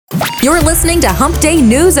You're listening to Hump Day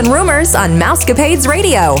News and Rumors on Mousecapades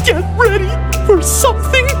Radio. Get ready for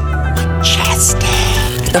something majestic.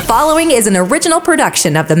 The following is an original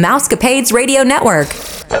production of the Mousecapades Radio Network.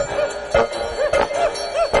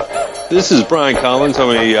 This is Brian Collins. I'm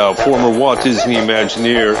a former Walt Disney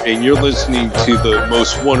Imagineer, and you're listening to the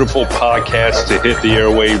most wonderful podcast to hit the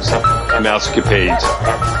airwaves, Mousecapades.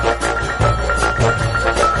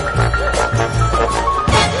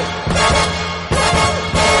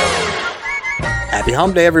 Happy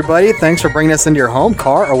Hump Day, everybody. Thanks for bringing us into your home,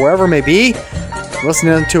 car, or wherever it may be.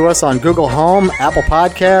 Listening to us on Google Home, Apple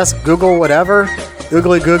Podcasts, Google whatever,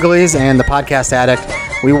 Oogly Googlies, and the Podcast Addict.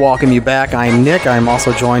 We welcome you back. I'm Nick. I'm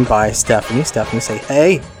also joined by Stephanie. Stephanie, say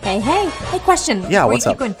hey. Hey. Hey, question. Yeah, what's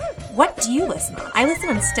up? Going, what do you listen on? I listen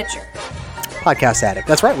on Stitcher. Podcast Addict.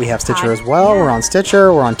 That's right. We have Stitcher as well. Yeah. We're on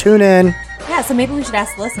Stitcher. We're on TuneIn. Yeah, so maybe we should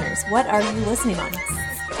ask the listeners, what are you listening on?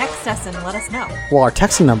 Text us and let us know. Well, our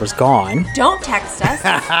texting number's gone. Don't text us.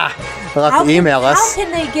 They'll have to email us. How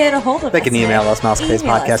can they get a hold of us? They can email us,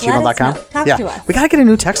 mousecapadespodcast@gmail.com. Talk Yeah, to us. we got to get a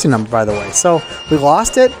new texting number, by the way. So we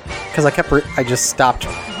lost it because I just stopped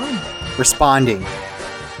responding.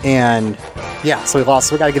 And yeah, so we lost.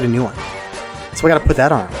 So we got to get a new one. So we got to put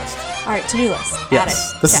that on our list. All right, to-do list. Got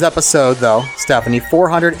Yes. it. This is episode, though, Stephanie,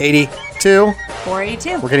 482.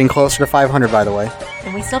 482. We're getting closer to 500, by the way.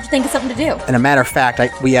 And we still have to think of something to do. And a matter of fact,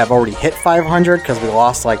 we have already hit 500 because we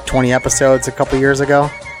lost like 20 episodes a couple years ago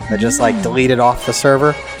that just like deleted off the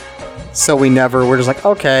server. So we're just like,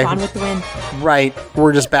 okay, Gone with the wind. right,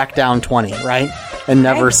 we're just back down 20, right? And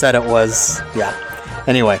never Right. said it was, yeah.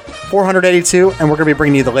 Anyway, 482, and we're going to be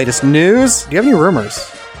bringing you the latest news. Do you have any rumors?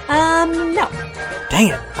 No. Dang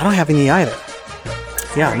it, I don't have any either.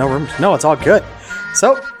 Yeah, no rumors. No, it's all good.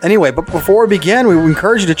 So, anyway, but before we begin, we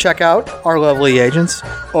encourage you to check out our lovely agents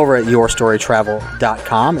over at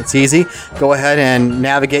yourstorytravel.com. It's easy. Go ahead and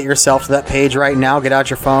navigate yourself to that page right now. Get out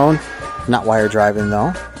your phone. Not while you're driving,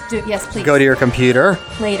 though. Yes, please. Go to your computer.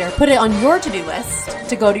 Later. Put it on your to-do list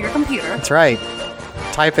to go to your computer. That's right.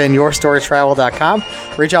 Type in yourstorytravel.com.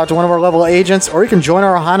 Reach out to one of our level agents, or you can join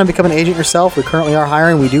our Ohana and become an agent yourself. We currently are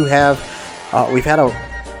hiring. We do have, we've had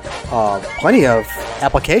plenty of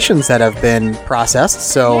applications that have been processed.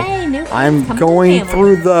 So Yay, new friends I'm come to the going family.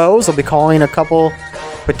 through those. I'll be calling a couple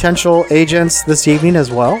potential agents this evening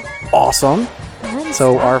as well. Awesome. Nice.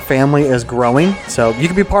 So our family is growing. So you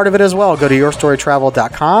can be part of it as well. Go to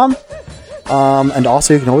yourstorytravel.com. And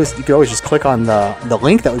also you can always just click on the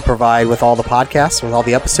link that we provide with all the podcasts, with all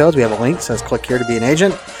the episodes. We have a link that says click here to be an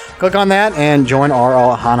agent. Click on that and join our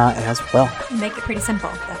Ohana as well. Make it pretty simple.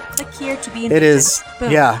 Click here to be an It agent. is,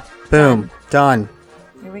 Boom. yeah, boom, done.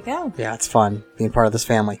 Here we go. Yeah, it's fun being part of this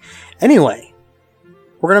family. Anyway,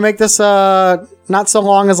 we're going to make this not so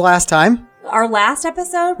long as last time, Our last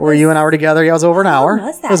episode where you and I were together. Yeah, it was over an hour.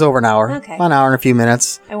 was that? It was over an hour. Okay. An hour and a few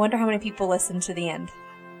minutes. I wonder how many people listened to the end.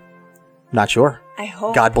 Not sure. I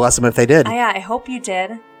hope. God bless them if they did. Yeah, I hope you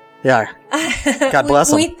did. Yeah. God bless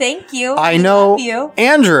them. We thank you. I We know love you.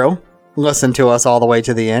 Andrew listened to us all the way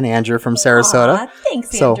to the end. Andrew from Sarasota. Aw,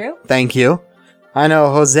 thanks, So, Andrew. thank you. I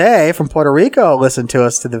know Jose from Puerto Rico listened to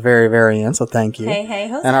us to the very, very end, so thank you. Hey,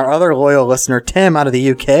 Jose. And our other loyal listener, Tim, out of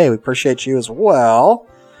the UK, we appreciate you as well.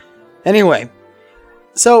 Anyway,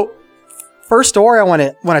 so first story I want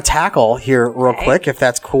to tackle here real Okay. quick, if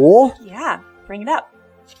that's cool. Yeah, bring it up.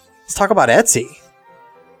 Let's talk about Etsy.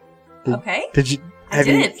 Okay. Did you I have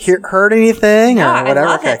didn't. you heard anything or Yeah, whatever?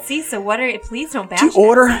 I love Okay. Etsy, so please don't bash Do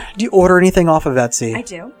you order anything off of Etsy? I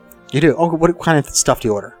do. You do. Oh, what kind of stuff do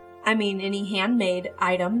you order? I mean, any handmade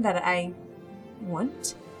item that I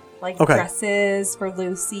want. Like Okay. dresses for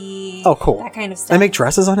Lucy. Oh, cool. That kind of stuff. They make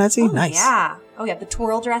dresses on Etsy? Oh, Nice. Yeah. Oh, yeah. The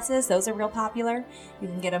twirl dresses, those are real popular. You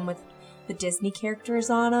can get them with the Disney characters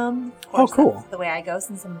on them. Oh, cool. That's the way I go,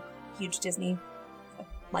 since I'm a huge Disney,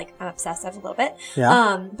 like, I'm obsessive a little bit.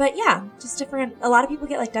 Yeah. But yeah, just different. A lot of people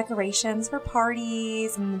get like decorations for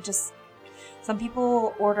parties, and just some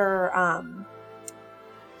people order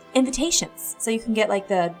invitations. So you can get like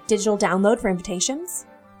the digital download for invitations.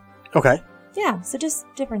 Okay. Yeah. So just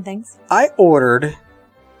different things. I ordered,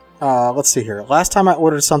 let's see here. Last time I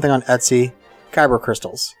ordered something on Etsy, Kyber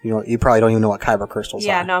crystals. You probably don't even know what Kyber crystals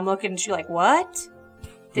Yeah. are. No, I'm looking at you like, what?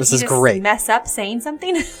 Did This he is just great. Mess up saying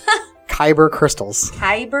something? Kyber crystals.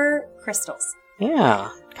 Kyber crystals. Yeah.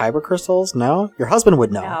 Kyber crystals? No? Your husband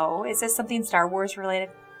would know. No. Is this something Star Wars related?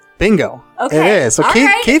 Bingo. Okay. It is. So All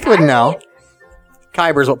right. Keith would All know. right.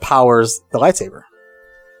 Kyber is what powers the lightsaber.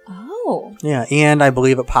 Oh. Yeah. And I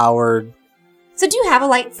believe it powered So do you have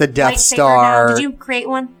a The Death lightsaber Star. now? Did you create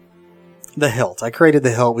one? the hilt. I created the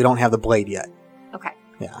hilt. We don't have the blade yet. Okay.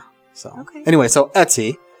 Yeah. So Okay. anyway, so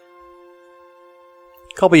Etsy.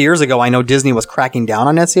 a couple years ago, I know Disney was cracking down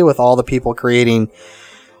on Etsy with all the people creating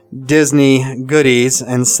Disney goodies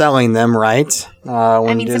and selling them, right?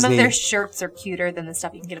 I mean, some of their shirts are cuter than the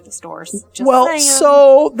stuff you can get at the stores. Just well, saying.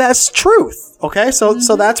 so that's truth. Okay, so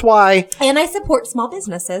that's why. And I support small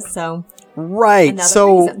businesses, so Right. another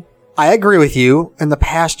So reason. I agree with you. In the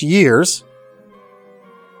past years,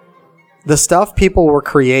 the stuff people were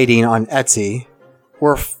creating on Etsy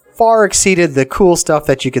were far exceeded the cool stuff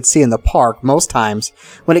that you could see in the park most times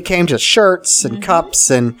when it came to shirts and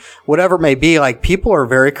cups and whatever it may be. Like, people are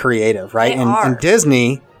very creative, right? They and, are. and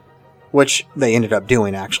Disney, which they ended up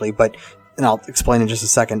doing actually, and I'll explain in just a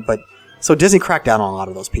second, but so Disney cracked down on a lot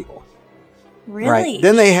of those people. Really? Right.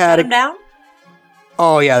 Then they had Shut 'em down?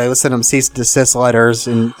 Oh, yeah, they would send them cease and desist letters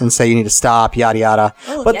and say you need to stop, yada, yada.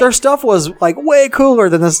 Oh, but their yikes. stuff was, like, way cooler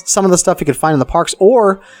than some of the stuff you could find in the parks,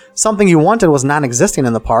 or something you wanted was non-existing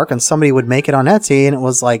in the park, and somebody would make it on Etsy, and it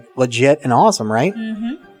was, like, legit and awesome, right?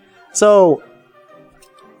 Mm-hmm. So,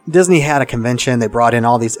 Disney had a convention. They brought in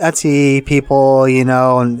all these Etsy people,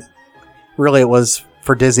 and really it was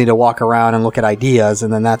for Disney to walk around and look at ideas,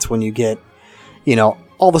 and then that's when you get,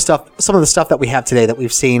 all the stuff, some of the stuff that we have today that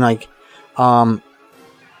we've seen, like,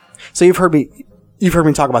 so you've heard me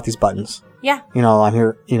talk about these buttons. Yeah. I'm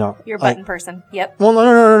here, You're a like- button person. Yep. Well,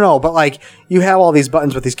 no. But, like, you have all these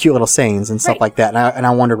buttons with these cute little sayings and stuff Right. like that. And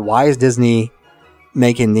I wondered, why is Disney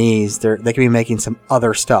making these? They could be making some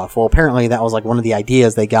other stuff. Well, apparently that was, like, one of the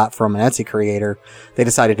ideas they got from an Etsy creator. They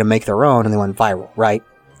decided to make their own, and they went viral, right?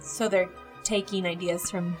 So they're taking ideas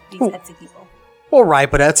from these Oh. Etsy people. Well, right,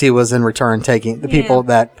 but Etsy was in return taking the Yeah. people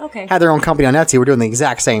that Okay. had their own company on Etsy were doing the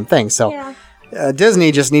exact same thing. So Yeah.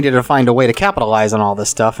 Disney just needed to find a way to capitalize on all this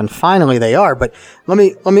stuff, and finally they are. But let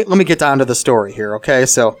me get down to the story here, okay?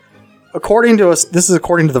 So, this is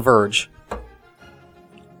according to The Verge.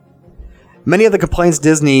 Many of the complaints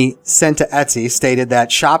Disney sent to Etsy stated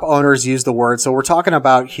that shop owners used the word. So we're talking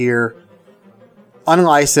about here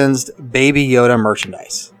unlicensed Baby Yoda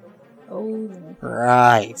merchandise. Oh.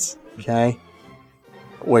 Right. Okay.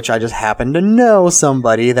 Which I just happen to know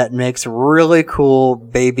somebody that makes really cool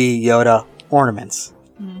Baby Yoda ornaments.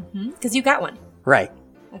 Because you got one. Right.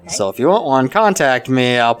 Okay. So if you want one, contact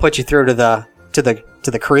me. I'll put you through to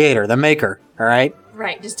the creator, the maker. All right.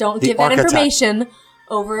 Right. Just don't The give that architect. information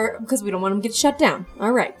over because we don't want them to get shut down.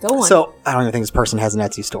 All right. Go on. So I don't even think this person has an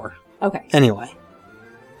Etsy store. Okay. Anyway.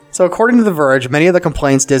 So according to The Verge, many of the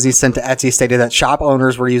complaints Disney sent to Etsy stated that shop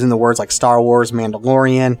owners were using the words like Star Wars,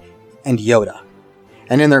 Mandalorian, and Yoda,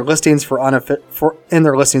 and in their listings for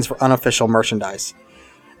unofficial merchandise.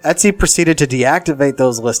 Etsy proceeded to deactivate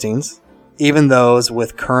those listings, even those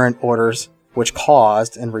with current orders, which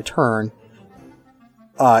caused, in return,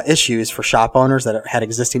 issues for shop owners that had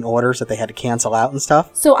existing orders that they had to cancel out and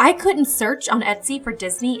stuff. So I couldn't search on Etsy for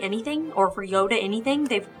Disney anything or for Yoda anything.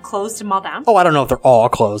 They've closed them all down. Oh, I don't know if they're all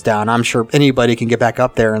closed down. I'm sure anybody can get back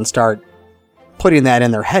up there and start putting that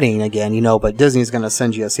in their heading again, but Disney's going to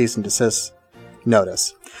send you a cease and desist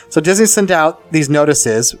notice. So Disney sent out these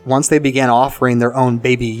notices once they began offering their own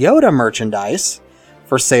Baby Yoda merchandise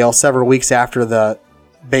for sale several weeks after the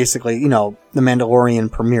Mandalorian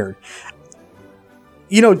premiered.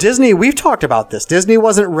 Disney, we've talked about this. Disney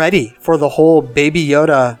wasn't ready for the whole Baby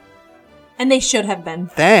Yoda And they should have been.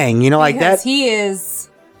 thing, like Because that. he is.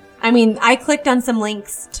 I mean, I clicked on some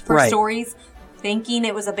links for Right. stories thinking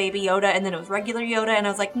it was a Baby Yoda and then it was regular Yoda. And I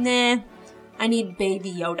was like, nah, I need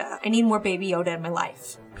Baby Yoda. I need more Baby Yoda in my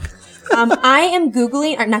life. I am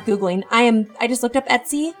Googling, or not Googling, I just looked up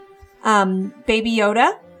Etsy, Baby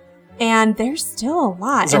Yoda, and there's still a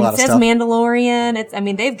lot. There's a And lot it of says stuff.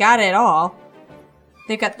 Mandalorian. They've got it all.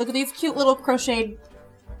 Look at these cute little crocheted,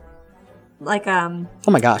 like, Oh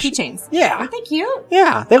my gosh. keychains. Yeah. Aren't they cute?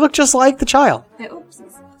 Yeah, they look just like the child.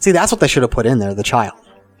 Oopsies. See, that's what they should have put in there, the child.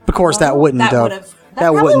 Of course, that wouldn't That have. would have. That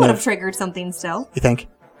probably wouldn't would have have. triggered something still. You think?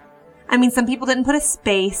 I mean, some people didn't put a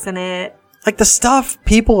space in it. Like, the stuff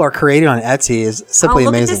people are creating on Etsy is simply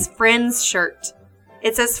look amazing. at this Friends shirt.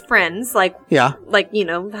 It says Friends, like Yeah.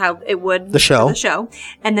 how it would The show. for the show,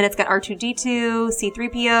 and then it's got R2D2,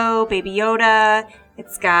 C3PO, Baby Yoda.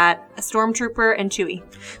 It's got a Stormtrooper and Chewie.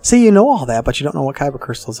 See, you know all that, but you don't know what kyber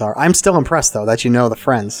crystals are. I'm still impressed, though, that you know the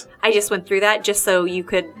friends. I just went through that just so you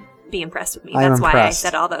could be impressed with me. I am That's why I impressed.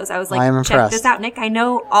 said all those. I was I like, am check impressed. this out, Nick. I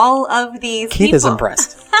know all of these Keith people. is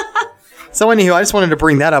impressed. So, anywho, I just wanted to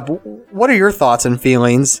bring that up. What are your thoughts and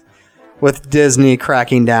feelings with Disney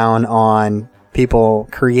cracking down on people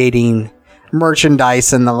creating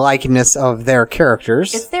merchandise and the likeness of their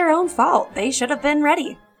characters? It's their own fault. They should have been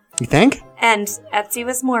ready. You think? And Etsy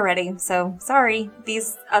was more ready. So, sorry.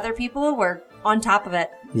 These other people were on top of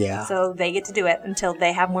it. Yeah. So, they get to do it until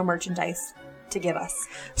they have more merchandise. to give us.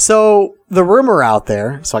 So the rumor out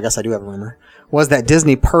there, so I guess I do have a rumor, was that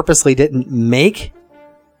Disney purposely didn't make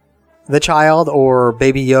the Child or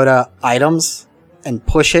Baby Yoda items and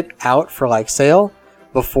push it out for like sale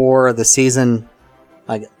before the season,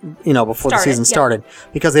 before the season started,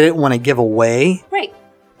 because they didn't want to give away Right.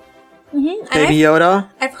 Mm-hmm. Baby Yoda.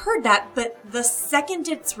 I've heard that, but the second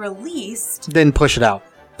it's released, Didn't push it out.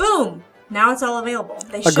 boom, now it's all available.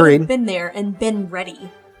 They should Agreed. have been there and been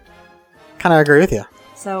ready. Kind of agree with you.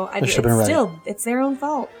 So They should have been ready. it's their own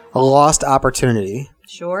fault. A lost opportunity.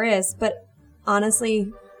 Sure is. But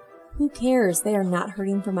honestly, who cares? They are not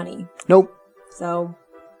hurting for money. Nope. So,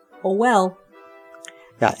 oh well.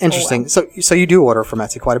 Yeah, interesting. So you do order from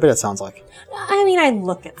Etsy quite a bit, it sounds like. I mean, I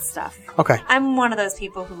look at stuff. Okay. I'm one of those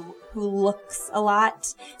people who looks a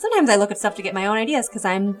lot. Sometimes I look at stuff to get my own ideas because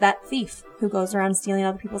I'm that thief who goes around stealing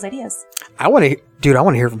other people's ideas. I want to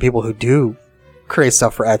hear from people who do create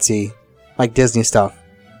stuff for Etsy, like Disney stuff,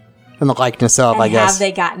 and the likeness of, And I guess. have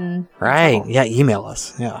they gotten in Right. trouble? Yeah, email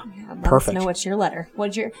us. Yeah. Let Perfect. us know what's your letter.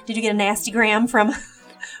 Did you get a nasty gram from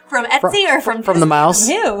Etsy or from the mouse?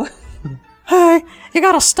 From who? Hey, you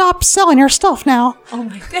gotta stop selling your stuff now. Oh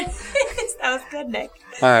my goodness. That was good, Nick.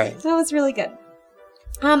 All right. That was really good.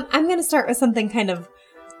 I'm going to start with something kind of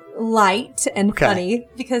light and Okay. funny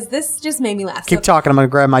because this just made me laugh. Keep talking. I'm going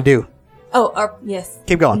to grab my dew. Yes.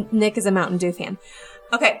 Keep going. Nick is a Mountain Dew fan.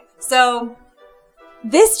 Okay, so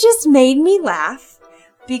this just made me laugh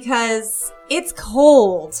because it's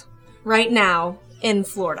cold right now in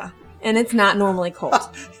Florida, and it's not normally cold.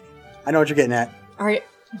 I know what you're getting at.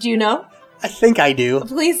 Do you know? I think I do.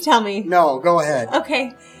 Please tell me. No, go ahead.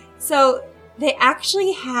 Okay, so they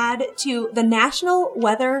actually the National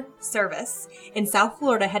Weather Service in South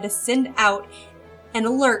Florida had to send out an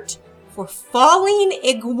alert for falling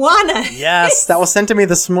iguanas. Yes, that was sent to me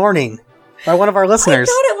this morning by one of our listeners.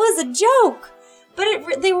 I thought it was a joke,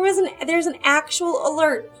 but there's an actual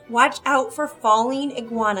alert. Watch out for falling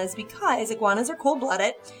iguanas because iguanas are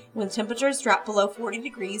cold-blooded. When temperatures drop below 40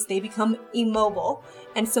 degrees, they become immobile,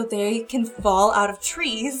 and so they can fall out of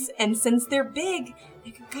trees. And since they're big,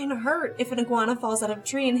 it can kind of hurt if an iguana falls out of a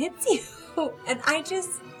tree and hits you.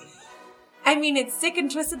 And it's sick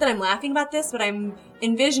and twisted that I'm laughing about this, but I'm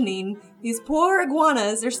envisioning these poor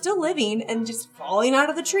iguanas. They're still living and just falling out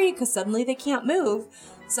of the tree because suddenly they can't move.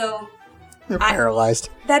 So They're paralyzed.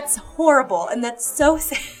 that's horrible, and that's so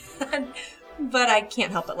sad, but I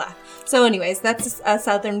can't help but laugh. So anyways, that's a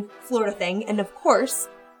Southern Florida thing, and of course,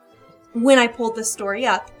 when I pulled this story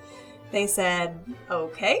up, they said,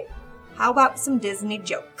 okay, how about some Disney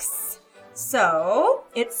jokes? So,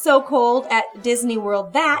 it's so cold at Disney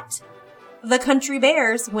World that the country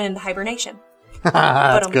bears went into hibernation.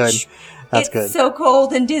 That's good. That's It's good. so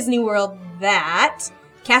cold in Disney World that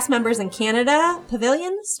cast members in Canada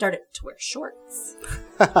Pavilion started to wear shorts.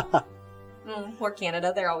 Poor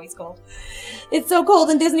Canada, they're always cold. It's so cold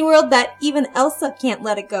in Disney World that even Elsa can't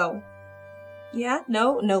let it go. Yeah?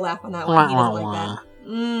 No laugh on that one. He doesn't like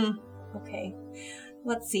that. Okay.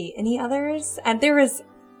 Let's see. Any others? And there was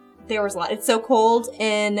a lot. It's so cold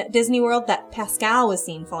in Disney World that Pascal was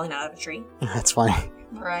seen falling out of a tree. That's funny.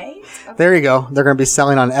 Right? Okay. There you go. They're going to be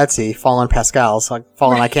selling on Etsy, Fallen Pascals, like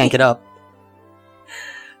Fallen I Can't Get Up.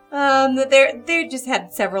 They just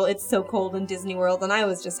had several. It's so cold in Disney World, and I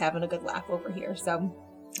was just having a good laugh over here. So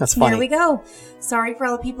That's funny. there we go. Sorry for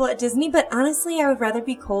all the people at Disney, but honestly, I would rather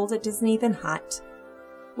be cold at Disney than hot.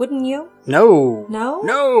 Wouldn't you? No. No?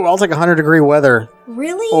 No. I'll take 100-degree weather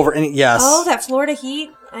Really? over any. Yes. Oh, that Florida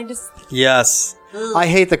heat. Yes. Ugh. I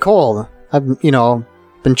hate the cold. I've,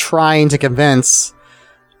 been trying to convince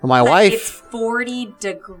my But wife. It's 40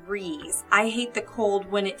 degrees. I hate the cold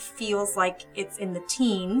when it feels like it's in the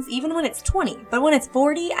teens, even when it's 20. But when it's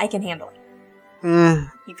 40, I can handle it.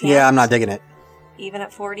 You can't? Yeah, I'm not digging it. Even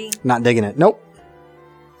at 40? Not digging it. Nope.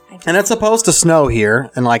 I just- And it's supposed to snow here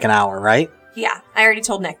in like an hour, right? Yeah, I already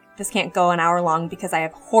told Nick this can't go an hour long because I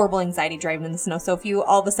have horrible anxiety driving in the snow. So if you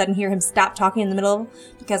all of a sudden hear him stop talking in the middle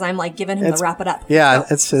because I'm like giving him It's- the wrap it up. Yeah,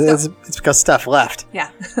 So- it's because Steph left. Yeah.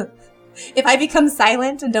 If I become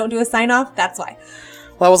silent and don't do a sign off, that's why.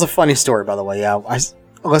 Well, that was a funny story, by the way. Yeah,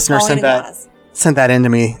 a listener Falling iguanas. sent that in to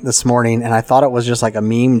me this morning, and I thought it was just like a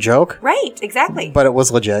meme joke, Right, exactly. but it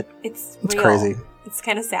was legit. It's It's real. crazy. It's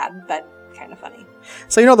kind of sad, but kind of funny.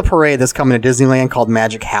 So the parade that's coming to Disneyland called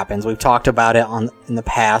Magic Happens. We've talked about it in the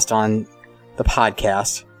past on the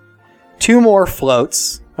podcast. 2 more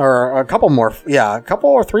floats, or a couple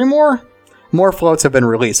or 3 more floats have been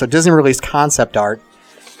released. So Disney released concept art,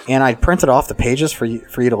 and I printed off the pages for you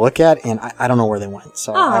to look at, and I don't know where they went.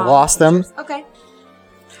 So I Aw, lost them. Okay.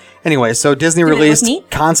 Anyway, so Disney Did it look released neat?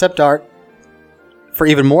 concept art for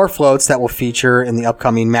even more floats that will feature in the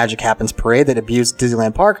upcoming Magic Happens parade that debuts at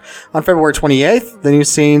Disneyland Park on February 28th. The new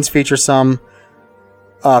scenes feature some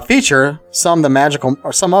of the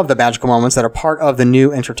magical moments that are part of the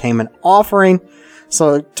new entertainment offering.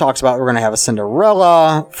 So it talks about we're going to have a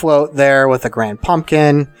Cinderella float there with a Grand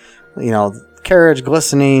Pumpkin, carriage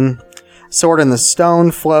glistening, Sword in the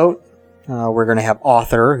Stone float. We're going to have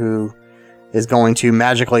Arthur, who is going to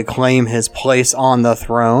magically claim his place on the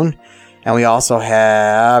throne. And we also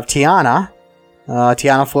have Tiana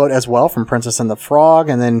float as well from Princess and the Frog.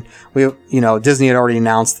 And then Disney had already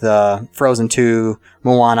announced the Frozen 2,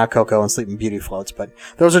 Moana, Coco, and Sleeping Beauty floats. But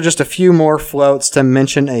those are just a few more floats to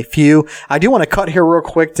mention a few. I do want to cut here real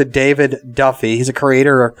quick to David Duffy. He's a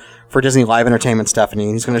creator for Disney Live Entertainment,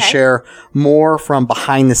 Stephanie. He's going to share more from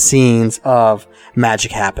behind the scenes of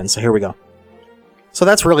Magic Happens. So here we go. So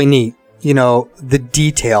that's really neat. The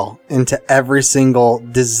detail into every single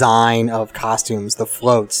design of costumes, the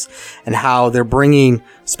floats, and how they're bringing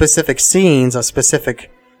specific scenes of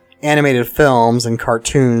specific animated films and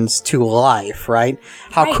cartoons to life, right?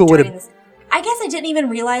 How cool would it... I guess I didn't even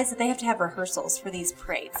realize that they have to have rehearsals for these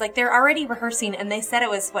parades. Like, they're already rehearsing, and they said it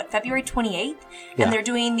was, February 28th? Yeah. And they're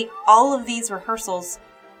doing all of these rehearsals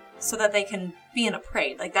so that they can be in a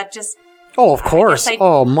parade. Like, that just... Oh, of course.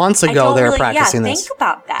 Months ago they were practicing this. Think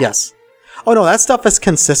about that. Yes. Oh no, that stuff is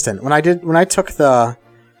consistent. When I took the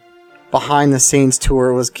behind the scenes tour,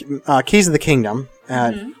 it was Keys of the Kingdom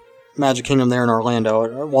at Magic Kingdom there in Orlando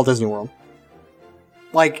at Walt Disney World.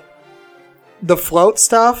 Like, the float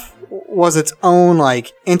stuff was its own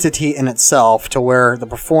entity in itself, to where the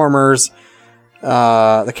performers,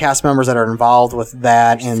 the cast members that are involved with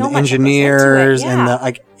that, and the engineers and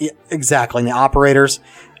the exactly, and the operators.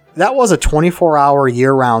 That was a 24-hour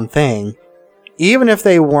year-round thing. Even if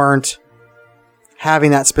they weren't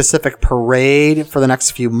having that specific parade for the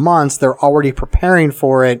next few months, they're already preparing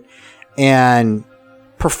for it and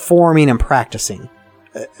performing and practicing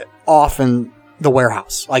off in the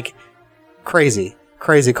warehouse. Crazy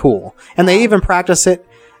cool. And they even practice it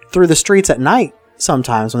through the streets at night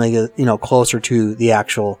sometimes when they get, closer to the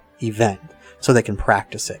actual event, so they can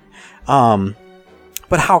practice it.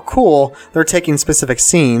 But how cool they're taking specific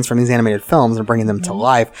scenes from these animated films and bringing them to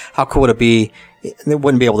life. How cool would it be? They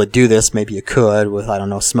wouldn't be able to do this. Maybe you could with,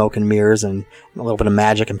 smoke and mirrors and a little bit of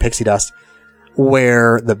magic and pixie dust,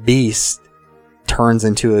 where the beast turns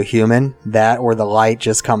into a human, or the light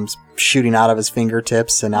just comes shooting out of his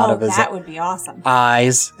fingertips and out of his that would be awesome.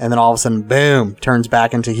 eyes, and then all of a sudden, boom, turns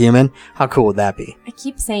back into human. How cool would that be? I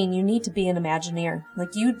keep saying you need to be an Imagineer.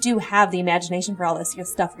 You do have the imagination for all this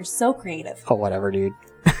stuff. You're so creative. Oh, whatever, dude.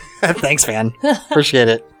 Thanks, man. Appreciate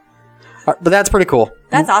it. But that's pretty cool.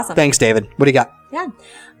 That's awesome. Thanks, David. What do you got? Yeah.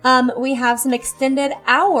 We have some extended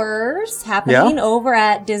hours happening over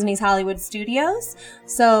at Disney's Hollywood Studios.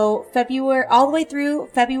 So all the way through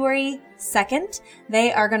February 2nd,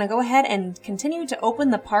 they are going to go ahead and continue to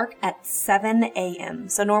open the park at 7 a.m.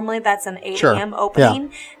 So normally that's an 8 a.m.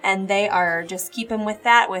 opening, and they are just keeping with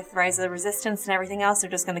that with Rise of the Resistance and everything else. They're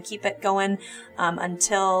just going to keep it going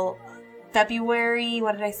until February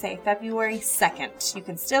 2nd. You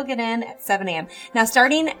can still get in at 7 a.m. Now,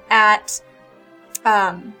 starting at...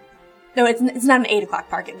 no, it's not an 8 o'clock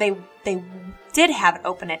park. They did have it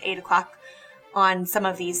open at 8 o'clock on some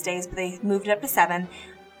of these days, but they moved it up to 7.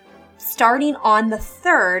 Starting on the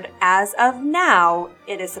 3rd, as of now,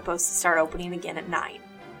 it is supposed to start opening again at 9.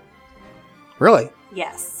 Really?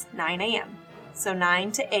 Yes, 9 a.m. So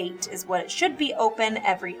 9 to 8 is what it should be open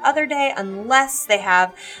every other day, unless they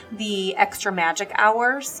have the extra magic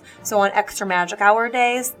hours. So on extra magic hour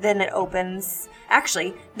days, then it opens...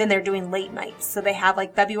 Actually, then they're doing late nights. So they have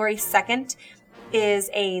February 2nd is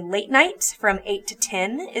a late night from 8 to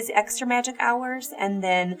 10 is extra magic hours. And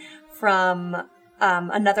then from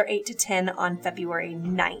another 8 to 10 on February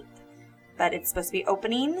 9th. But it's supposed to be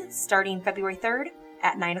opening starting February 3rd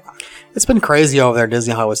at 9 o'clock. It's been crazy over there at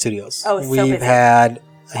Disney Hollywood Studios. Oh, it's so We've busy. had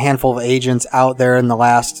a handful of agents out there in the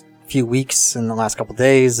last few weeks and the last couple of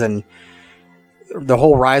days, and the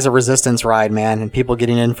whole Rise of Resistance ride, man, and people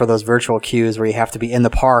getting in for those virtual queues where you have to be in the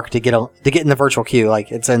park to get in the virtual queue.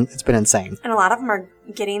 It's been insane. And a lot of them are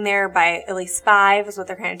getting there by at least 5 is what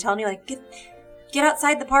they're kind of telling you. Get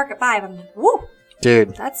outside the park at 5. I'm like, woo!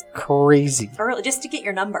 Dude, That's crazy. early, just to get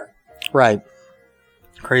your number. Right.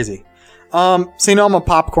 Crazy. So I'm a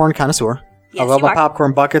popcorn connoisseur. Yes, I love you my are.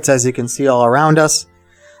 popcorn buckets, as you can see all around us.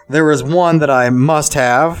 There is one that I must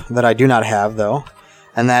have that I do not have, though,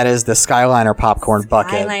 and that is the Skyliner popcorn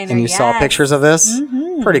bucket. And you saw yes. pictures of this?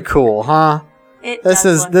 Mm-hmm. Pretty cool, huh? This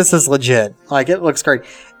This is legit. It looks great.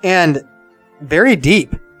 And very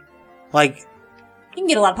deep. You can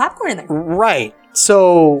get a lot of popcorn in there. Right.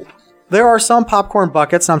 So there are some popcorn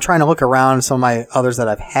buckets, and I'm trying to look around some of my others that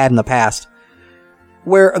I've had in the past,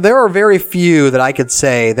 where there are very few that I could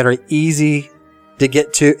say that are easy to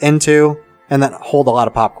get into and that hold a lot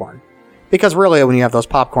of popcorn. Because really, when you have those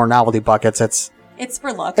popcorn novelty buckets, it's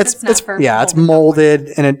for looks. It's not for it's molded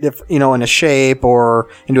in a shape or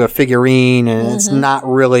into a figurine, and it's not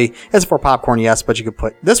really. It's for popcorn, yes, but you could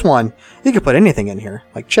put anything in here,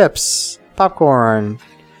 like chips, popcorn,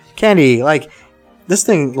 candy. Like this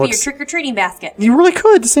thing looks. For your trick or treating basket. You really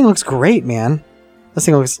could. This thing looks great, man. This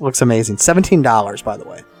thing looks amazing. $17, by the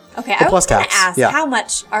way. Okay, the I plus was going to tax. ask how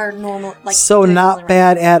much are normal So not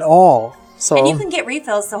bad at all. So and you can get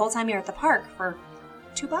refills the whole time you're at the park for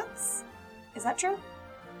 $2. Is that true?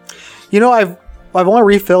 I've only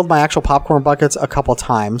refilled my actual popcorn buckets a couple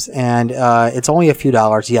times, and it's only a few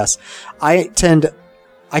dollars. Yes, I tend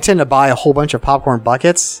to buy a whole bunch of popcorn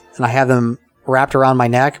buckets, and I have them wrapped around my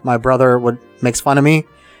neck. My brother makes fun of me.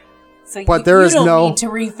 So but there is no need to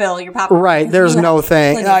refill your popcorn. Right, there's no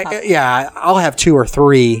thing. I'll have 2 or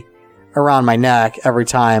 3 around my neck every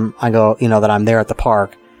time I go. That I'm there at the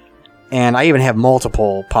park. And I even have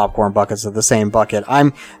multiple popcorn buckets of the same bucket.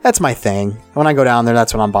 That's my thing. When I go down there,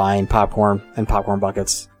 that's when I'm buying popcorn and popcorn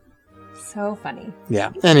buckets. So funny.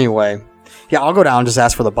 Yeah. Anyway. Yeah, I'll go down and just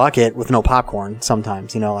ask for the bucket with no popcorn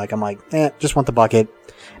sometimes. Just want the bucket.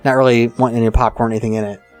 Not really want any popcorn or anything in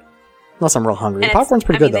it. Unless I'm real hungry. Popcorn's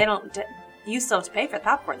pretty good, though. You still have to pay for the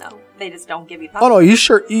popcorn, though. They just don't give you popcorn. Oh, no, you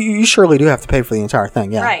surely do have to pay for the entire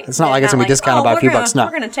thing, yeah. Right. It's not like it's going to be discounted by a few bucks. No.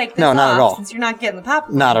 We're going to take this not at all. Since you're not getting the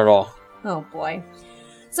popcorn. Not at all. Oh, boy.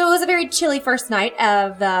 So it was a very chilly first night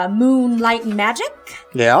of Moonlight Magic.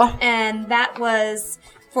 Yeah. And that was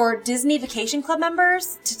for Disney Vacation Club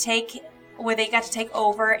members where they got to take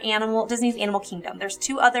over Disney's Animal Kingdom. There's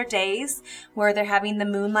 2 other days where they're having the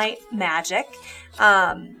Moonlight Magic.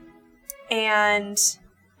 There's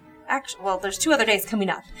 2 other days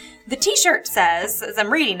coming up. The t-shirt says, as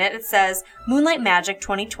I'm reading it, it says, Moonlight Magic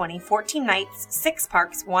 2020, 14 nights, 6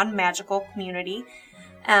 parks, 1 magical community.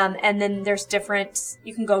 And then there's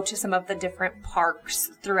you can go to some of the different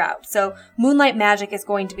parks throughout. So Moonlight Magic is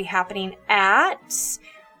going to be happening at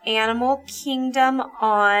Animal Kingdom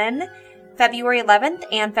on February 11th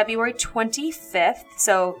and February 25th.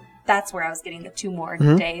 So that's where I was getting the 2 more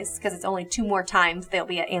days, because it's only 2 more times they'll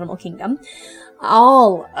be at Animal Kingdom.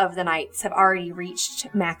 All of the nights have already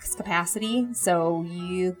reached max capacity, so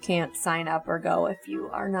you can't sign up or go if you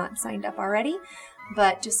are not signed up already.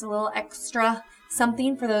 But just a little extra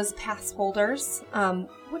something for those pass holders,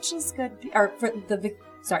 which is good. Or for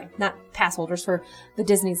not pass holders, for the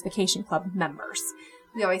Disney's Vacation Club members.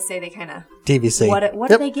 We always say they kind of DVC. What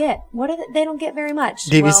do they get? They don't get very much.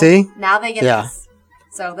 DVC. Well, now they get this.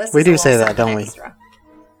 So this we is do say that, don't extra.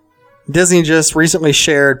 we? Disney just recently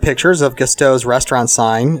shared pictures of Gusteau's restaurant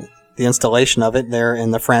sign, the installation of it there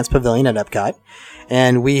in the France Pavilion at Epcot.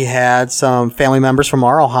 And we had some family members from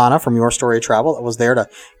our Ohana, from Your Story Travel, that was there to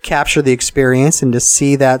capture the experience and to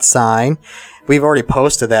see that sign. We've already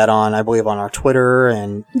posted that on our Twitter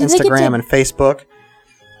and Instagram and Facebook.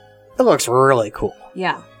 It looks really cool.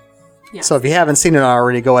 Yeah. So if you haven't seen it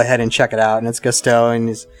already, go ahead and check it out. And it's Gusteau,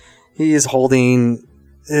 and he's holding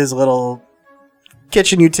his little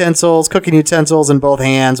cooking utensils in both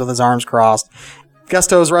hands with his arms crossed.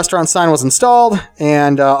 Gusteau's restaurant sign was installed,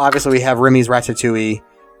 and obviously we have Remy's Ratatouille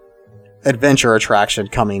adventure attraction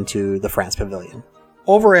coming to the France Pavilion.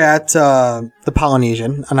 Over at the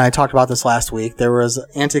Polynesian, and I talked about this last week, there was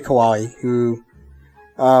Auntie Kauai, who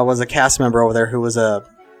was a cast member over there, who was an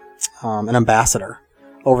ambassador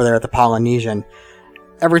over there at the Polynesian.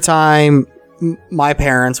 Every time my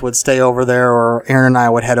parents would stay over there, or Aaron and I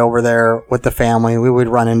would head over there with the family, we would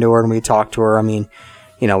run into her and we'd talk to her. I mean,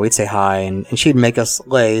 we'd say hi, and she'd make us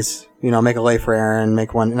lays, make a lay for Aaron,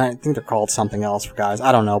 make one, and I think they're called something else for guys.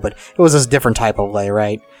 I don't know, but it was this different type of lay,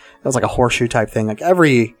 right? It was like a horseshoe type thing. Like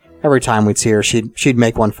every time we'd see her, she'd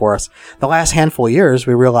make one for us. The last handful of years,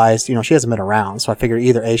 we realized, she hasn't been around, so I figured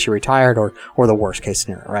either A, she retired, or the worst case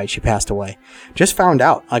scenario, right? She passed away. Just found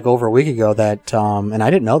out, like over a week ago, that, and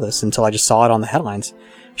I didn't know this until I just saw it on the headlines,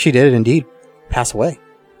 she did indeed pass away.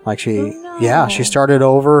 Like she started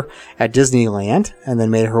over at Disneyland and then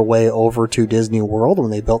made her way over to Disney World when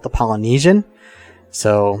they built the Polynesian.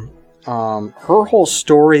 So, her whole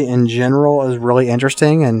story in general is really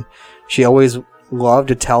interesting, and she always loved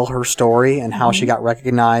to tell her story and how she got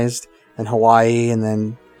recognized in Hawaii, and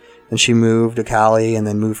then she moved to Cali, and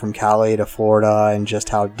then moved from Cali to Florida, and just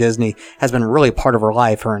how Disney has been really part of her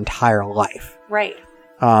life, her entire life. Right.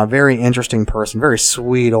 Very interesting person, very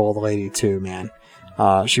sweet old lady too, man.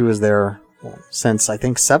 She was there since, I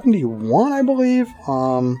think, 71, I believe.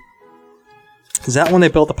 Is that when they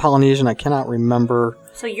built the Polynesian? I cannot remember.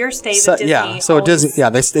 So your stay with Disney. Yeah, so always, Disney,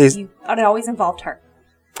 yeah, it always involved her.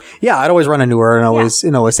 Yeah, I'd always run into her and always,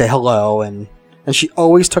 always say hello, and she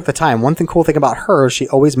always took the time. One cool thing about her, she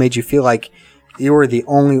always made you feel like you were the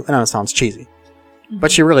only. I know it sounds cheesy,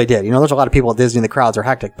 but she really did. There's a lot of people at Disney. The crowds are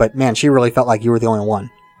hectic, but man, she really felt like you were the only one.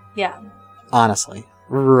 Yeah. Honestly,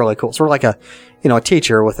 really cool. Sort of like a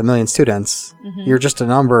teacher with 1 million students. You're just a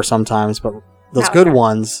number sometimes, but those good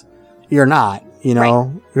ones, you're not.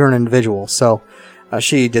 Right. You're an individual. So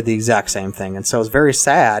she did the exact same thing, and so it was very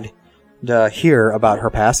sad to hear about her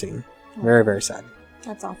passing. Very, very sad.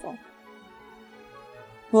 That's awful.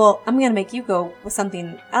 Well, I'm going to make you go with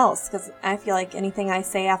something else, because I feel like anything I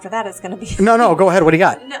say after that is going to be... No, go ahead. What do you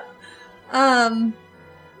got? No. I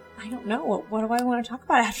don't know. What do I want to talk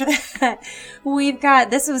about after that?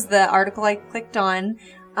 This was the article I clicked on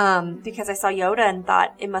because I saw Yoda and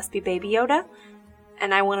thought it must be Baby Yoda.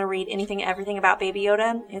 And I want to read everything about Baby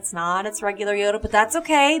Yoda. It's not. It's regular Yoda, but that's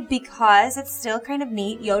okay because it's still kind of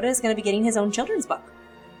neat. Yoda is going to be getting his own children's book.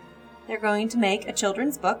 They're going to make a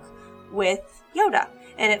children's book with Yoda.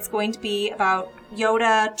 And it's going to be about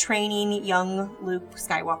Yoda training young Luke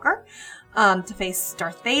Skywalker to face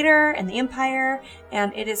Darth Vader and the Empire.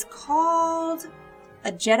 And it is called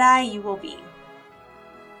A Jedi You Will Be.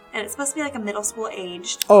 And it's supposed to be like a middle school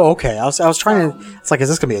aged. Oh, okay. I was trying to... It's like, is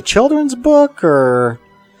this going to be a children's book or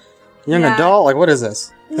young adult? Like, what is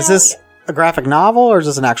this? No, is this a graphic novel or is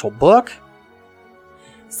this an actual book?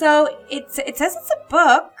 So it says it's a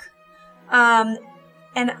book. And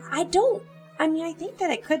I think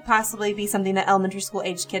that it could possibly be something that elementary school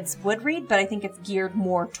aged kids would read, but I think it's geared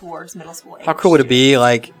more towards middle school age. How cool would it be,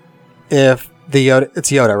 like, if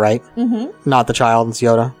it's Yoda, right? Mm-hmm. Not the child, it's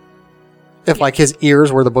Yoda. If, like, his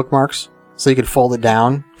ears were the bookmarks, so you could fold it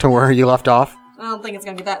down to where you left off. I don't think it's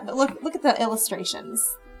going to be that, but look at the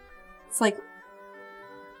illustrations. It's like,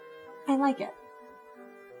 I like it.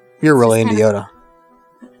 You're really into Yoda.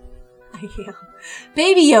 I am.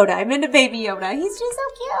 Baby Yoda. I'm into Baby Yoda. He's just so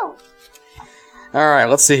cute. All right,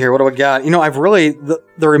 let's see here. What do we got? I've really...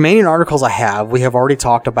 The remaining articles I have, we have already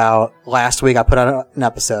talked about. Last week, I put out an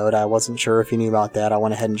episode. I wasn't sure if you knew about that. I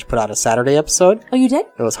went ahead and just put out a Saturday episode. Oh, you did?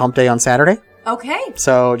 It was Hump Day on Saturday. Okay.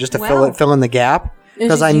 So, just to fill in the gap.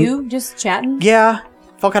 Is it you just chatting? Yeah.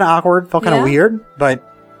 Felt kind of awkward. Felt kind of weird. But,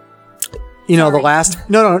 the last...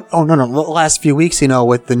 No. The last few weeks,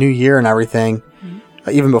 with the new year and everything,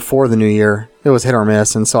 even before the new year, it was hit or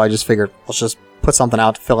miss. And so I just figured, let's just put something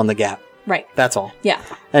out to fill in the gap. Right. That's all. Yeah.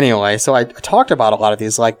 Anyway, so I talked about a lot of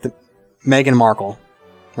these, like the Meghan Markle,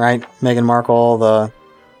 right? Meghan Markle,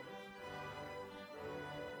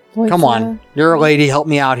 Come on. You're a lady. Help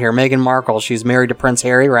me out here. Meghan Markle. She's married to Prince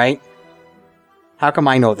Harry, right? How come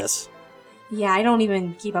I know this? Yeah, I don't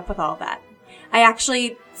even keep up with all that. I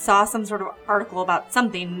actually saw some sort of article about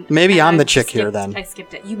something. Maybe I'm the chick here then. I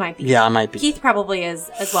skipped it. You might be. Yeah, I might be. Keith probably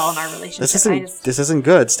is as well in our relationship. This isn't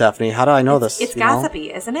good, Stephanie. How do I know this? It's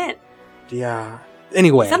gossipy, isn't it? Yeah.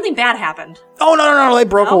 Anyway. Something bad happened. Oh, no. They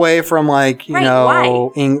broke away from, like, why?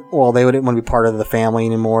 They wouldn't want to be part of the family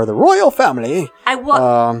anymore. The royal family.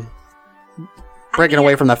 Breaking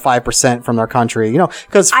away from that 5% from their country,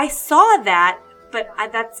 because... I saw that, but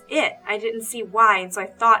that's it. I didn't see why, and so I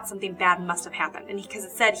thought something bad must have happened. And because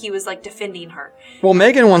it said he was, like, defending her. Well,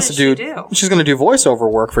 Meghan wants to do... She's going to do voiceover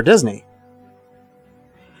work for Disney.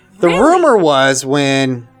 The rumor was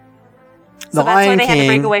when... The Lion King. Had to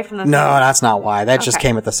break away from the no, that's not why. That just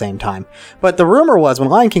came at the same time. But the rumor was when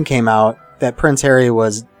Lion King came out that Prince Harry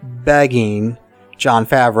was begging Jon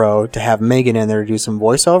Favreau to have Meghan in there to do some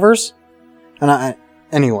voiceovers. And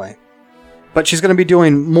anyway, but she's going to be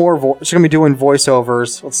doing more. She's going to be doing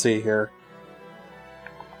voiceovers. Let's see here.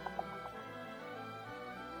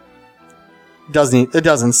 It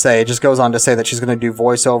doesn't say. It just goes on to say that she's going to do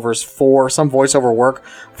voiceovers for some voiceover work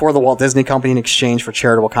for the Walt Disney Company in exchange for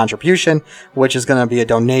charitable contribution, which is going to be a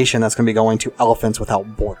donation that's going to be going to Elephants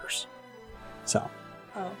Without Borders. So,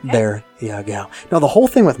 There you go. No, the whole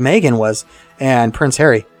thing with Meghan and Prince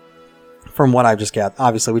Harry, from what I've just got,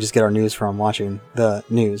 obviously we just get our news from watching the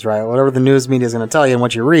news, right? Whatever the news media is going to tell you and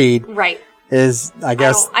what you read, right, is, I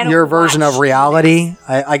guess, your version of reality,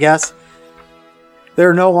 I guess.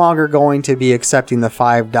 They're no longer going to be accepting the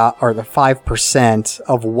 5%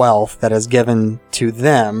 of wealth that is given to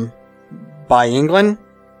them by England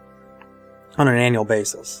on an annual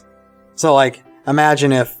basis. So, like,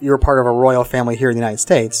 imagine if you're part of a royal family here in the United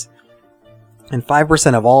States, and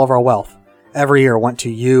 5% of all of our wealth every year went to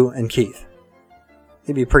you and Keith.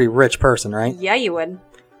 You'd be a pretty rich person, right? Yeah, you would.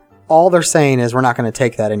 All they're saying is we're not going to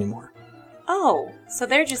take that anymore. Oh, so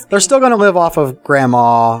they're just... They're still going to live off of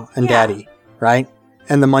grandma and daddy, right?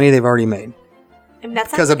 And the money they've already made. I mean, that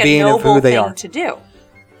because sounds of like being a of noble who they thing are. to do.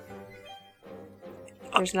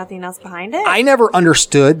 There's nothing else behind it. I never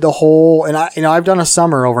understood the whole, and I've done a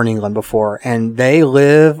summer over in England before, and they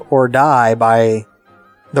live or die by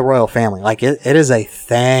the royal family. Like it is a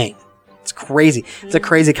thing. It's crazy. It's a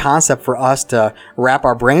crazy concept for us to wrap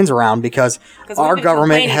our brains around because we've our been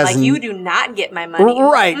government complaining, has like, you do not get my money.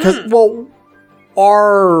 right. Because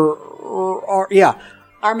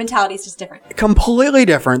Our mentality is just different. completely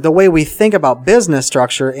different. The way we think about business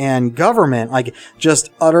structure and government, like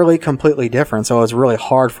just utterly completely different. So it's really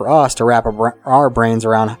hard for us to wrap our brains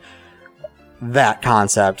around that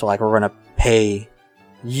concept. Like we're going to pay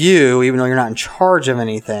you, even though you're not in charge of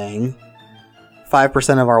anything,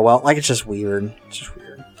 5% of our wealth. Like it's just weird. It's just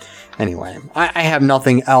weird. Anyway, I have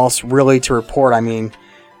nothing else really to report. I mean,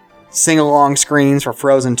 sing-along screens for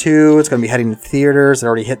Frozen 2. It's going to be heading to theaters. It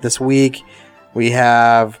already hit this week. We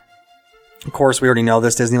have, of course, we already know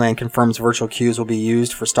this. Disneyland confirms virtual queues will be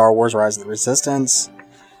used for Star Wars Rise of the Resistance.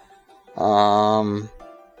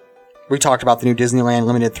 We talked about the new Disneyland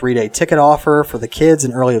limited 3-day ticket offer for the kids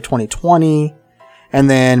in early of 2020. And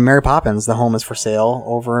then Mary Poppins, The Home is for Sale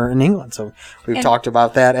over in England. So we've talked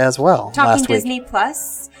about that as well Talking last week. Disney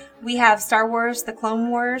Plus, we have Star Wars, The Clone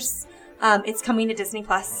Wars. It's coming to Disney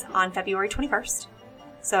Plus on February 21st.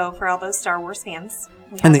 So for all those Star Wars fans.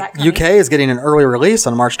 And the UK is getting an early release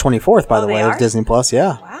on March 24th, by the way, of Disney Plus.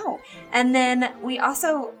 Yeah. Wow. And then we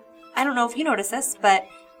also, I don't know if you noticed this, but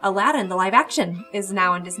Aladdin, the live action, is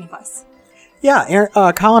now on Disney Plus. Yeah.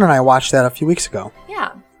 Colin and I watched that a few weeks ago.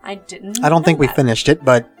 Yeah. I didn't. I don't think we that. finished it,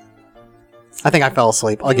 but I think I fell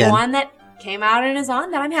asleep again. The one that came out and is on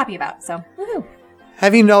that I'm happy about. So, woohoo.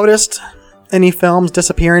 Have you noticed any films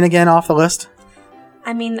disappearing again off the list?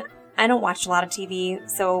 I mean, I don't watch a lot of TV,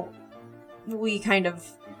 so we kind of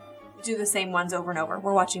do the same ones over and over.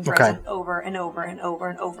 We're watching Frozen over and over and over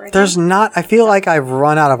and over again. There's not. I feel like I've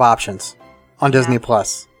run out of options on Disney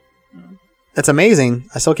Plus. It's amazing.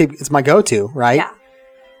 I still keep. It's my go-to, right? Yeah.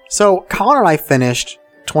 So Colin and I finished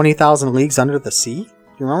 20,000 Leagues Under the Sea.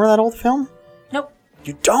 You remember that old film? Nope.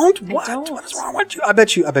 You don't? I What? don't. What is wrong with you? I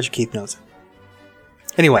bet you Keith knows it.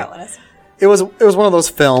 Anyway, Well, it is. it was one of those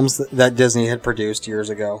films that Disney had produced years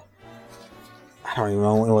ago. I don't even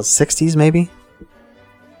know. It was 60s maybe.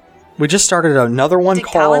 We just started another one Did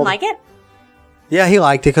called. Colin like it? Yeah, he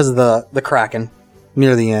liked it because of the kraken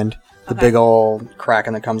near the end, the Okay. big old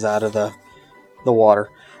kraken that comes out of the water.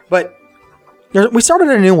 But we started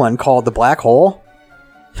a new one called The Black Hole.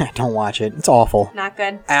 Don't watch it. It's awful. Not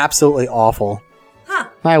good. Absolutely awful. Huh.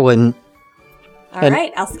 I wouldn't. All And-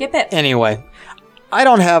 right, I'll skip it. Anyway, I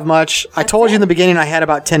don't have much. I told you in the beginning I had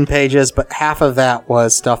about 10 pages, but half of that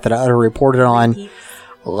was stuff that I had reported on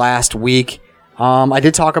last week. I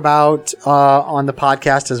did talk about on the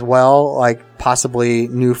podcast as well, like possibly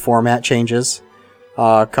new format changes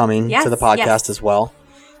coming to the podcast as well.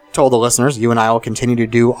 Told the listeners, you and I will continue to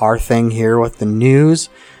do our thing here with the news,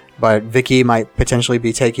 but Vicky might potentially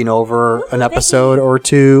be taking over an episode or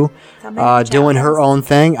two, doing her own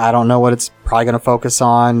thing. I don't know what it's probably going to focus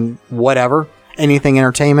on, whatever, anything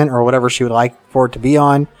entertainment or whatever she would like for it to be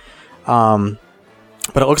on.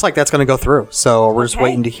 But it looks like that's going to go through. So we're just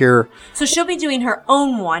waiting to hear. So she'll be doing her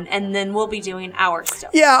own one, and then we'll be doing our stuff.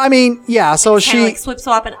 Yeah, I mean, yeah. So Kinda she, like swip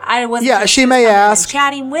swap, and I wasn't. Yeah, sure if she was may coming and ask-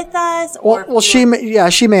 chatting with us. Or well, she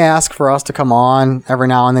may ask for us to come on every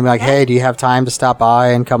now and then. Be like, hey, do you have time to stop by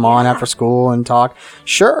and come on after school and talk?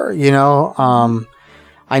 Sure,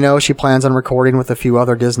 I know she plans on recording with a few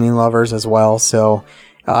other Disney lovers as well. So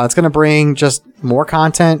it's going to bring just more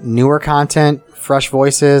content, newer content, fresh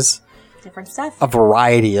voices. different stuff. A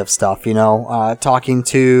variety of stuff, talking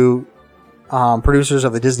to producers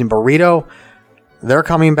of the Disney Burrito. They're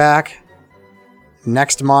coming back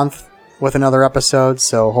next month with another episode,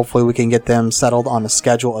 so hopefully we can get them settled on the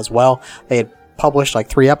schedule as well. They had published like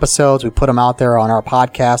 3 episodes. We put them out there on our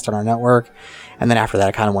podcast, on our network, and then after that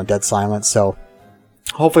it kind of went dead silent. So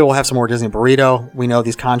hopefully we'll have some more Disney Burrito. We know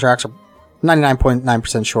these contracts are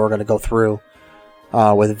 99.9% sure are going to go through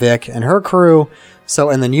with Vic and her crew. So,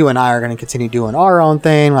 and then you and I are going to continue doing our own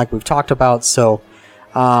thing like we've talked about. So,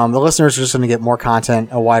 the listeners are just going to get more content,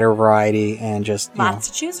 a wider variety, and just Lots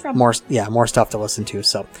to choose from. more stuff to listen to.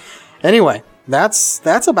 So, anyway, that's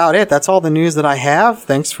about it. That's all the news that I have.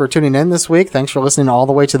 Thanks for tuning in this week. Thanks for listening all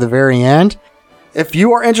the way to the very end. If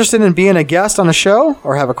you are interested in being a guest on the show,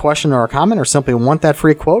 or have a question or a comment, or simply want that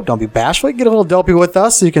free quote, don't be bashful. Get a little dopey with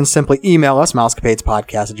us. So you can simply email us,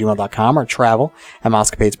 mousecapadespodcast@gmail.com, or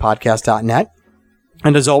travel@mousecapadespodcast.net.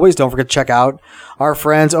 And as always, don't forget to check out our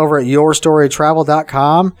friends over at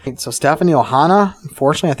yourstorytravel.com. So Stephanie Ohana,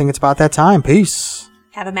 unfortunately, I think it's about that time. Peace.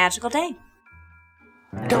 Have a magical day.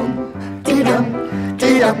 Dum dee dum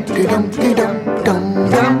dee dum dee dum dee dum dum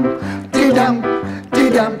dum dee dum dee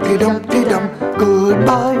dum dee dum dee dum.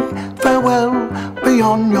 Goodbye, farewell, be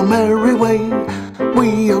on your merry way.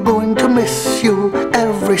 We are going to miss you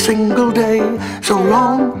every single day. So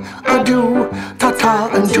long, adieu, ta-ta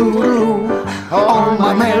and toodaloo. On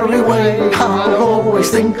my merry way, I'll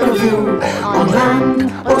always think of you. On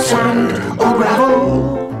land or sand or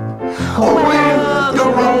gravel, or where the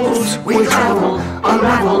roads we travel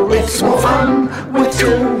unravel. It's more fun with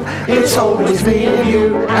two. It's always me and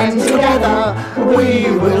you, and together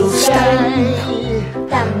we will stay.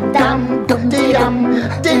 Dum dum dum dee dum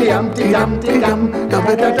dee dum dee dum dee dum dum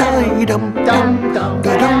da da dum dum dum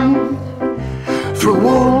da dum. Through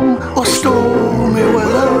warm or stormy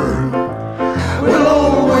weather, we'll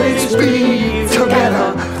always be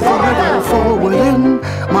together forever. For within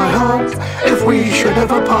my heart, if we should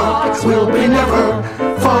ever part, we'll be never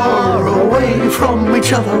far away from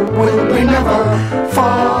each other. We'll be never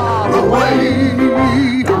far away.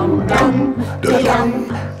 Dum dum da dum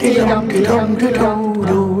dee dum dee dum dee dum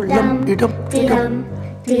dum dee dum dee dum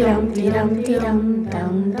dee dum dee dum dee dum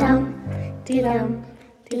dum dum dee dum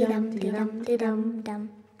dee dum dee dum dee dum dum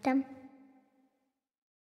dum.